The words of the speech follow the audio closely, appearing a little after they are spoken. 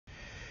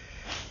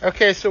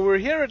Okay, so we're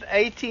here at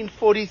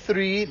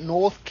 1843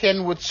 North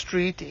Kenwood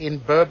Street in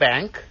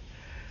Burbank.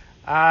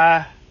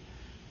 We're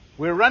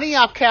running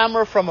our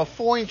camera from a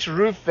 4-inch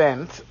roof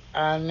vent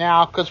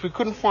now because we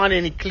couldn't find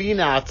any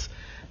cleanouts.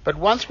 But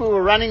once we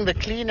were running the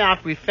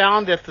cleanout, we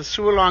found that the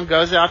sewer line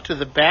goes out to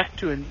the back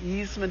to an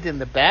easement in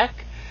the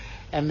back.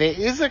 And there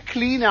is a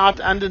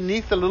cleanout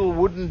underneath a little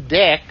wooden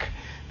deck.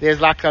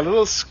 There's like a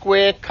little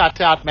square cut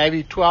out,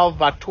 maybe 12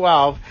 by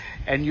 12,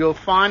 and you'll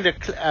find a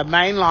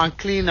mainline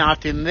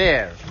cleanout in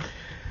there.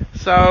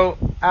 So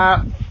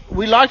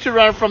we like to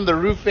run from the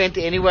roof vent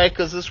anyway,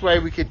 because this way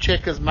we can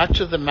check as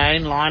much of the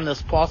main line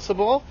as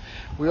possible.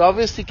 We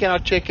obviously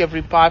cannot check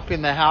every pipe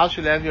in the house.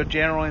 You'll have your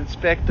general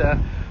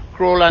inspector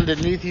crawl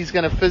underneath. He's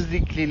going to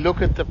physically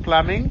look at the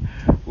plumbing.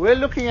 We're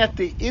looking at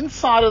the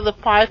inside of the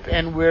pipe,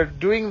 and we're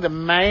doing the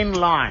main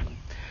line.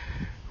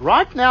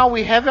 Right now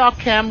we have our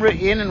camera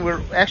in, and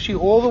we're actually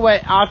all the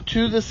way out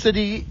to the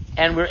city,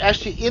 and we're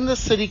actually in the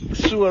city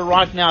sewer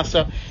right now.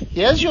 So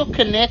here's your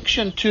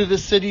connection to the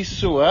city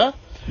sewer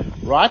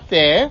right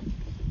there.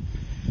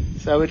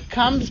 So it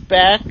comes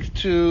back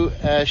to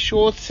a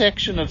short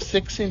section of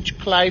 6-inch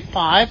clay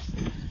pipe.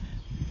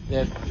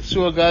 That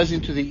sewer goes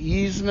into the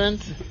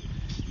easement,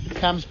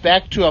 comes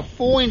back to a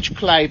 4-inch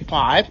clay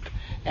pipe,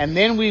 and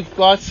then we've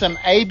got some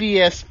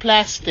ABS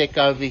plastic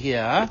over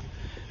here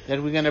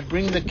that we're going to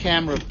bring the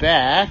camera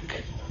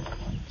back.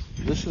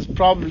 This has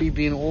probably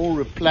been all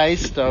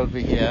replaced over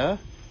here.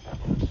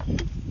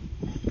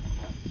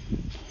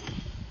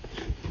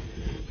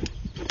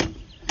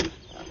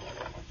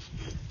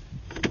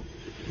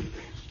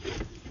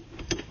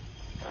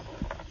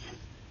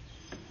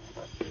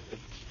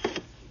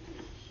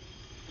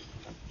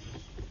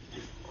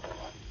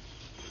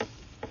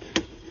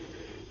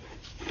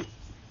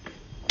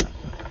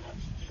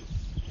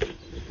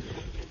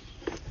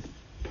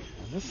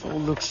 This all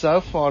looks, so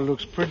far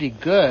looks pretty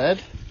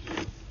good.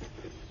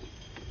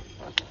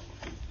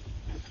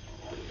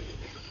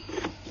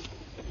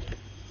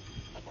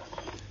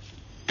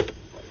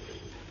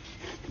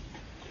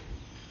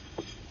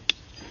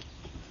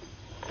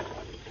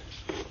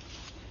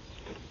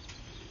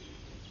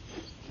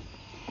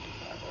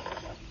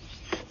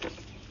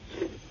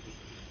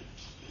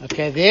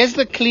 Okay, there's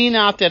the clean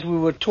out that we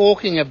were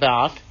talking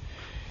about.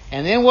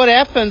 And then what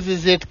happens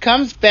is it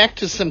comes back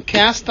to some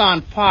cast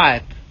iron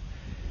pipe.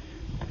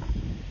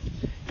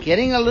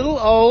 Getting a little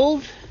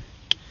old,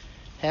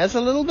 has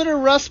a little bit of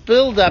rust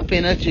buildup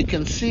in it, you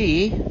can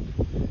see.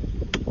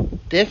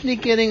 Definitely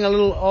getting a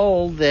little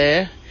old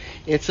there.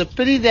 It's a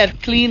pity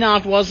that clean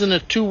out wasn't a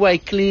two-way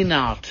clean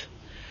out,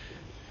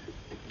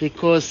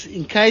 because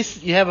in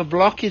case you have a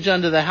blockage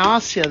under the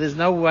house here, there's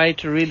no way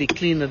to really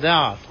clean it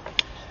out.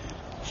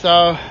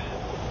 So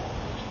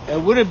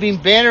it would have been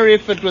better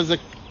if it was a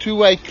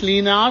two-way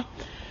clean out.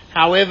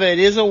 However, it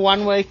is a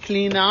one-way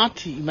clean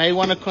out. You may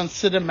want to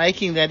consider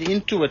making that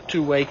into a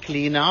two-way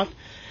clean out.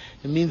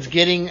 It means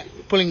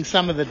pulling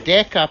some of the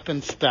deck up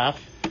and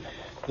stuff.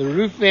 The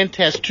roof vent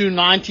has two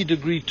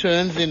 90-degree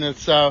turns in it.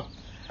 So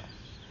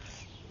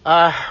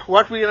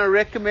what we're going to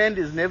recommend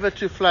is never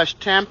to flush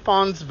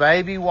tampons,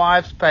 baby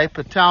wipes,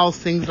 paper towels,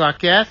 things like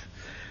that.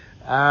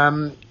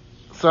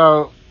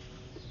 So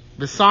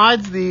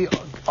besides the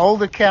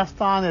older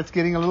cast iron that's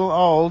getting a little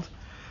old,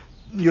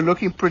 you're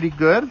looking pretty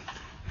good.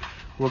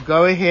 We'll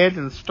go ahead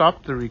and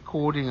stop the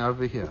recording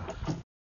over here.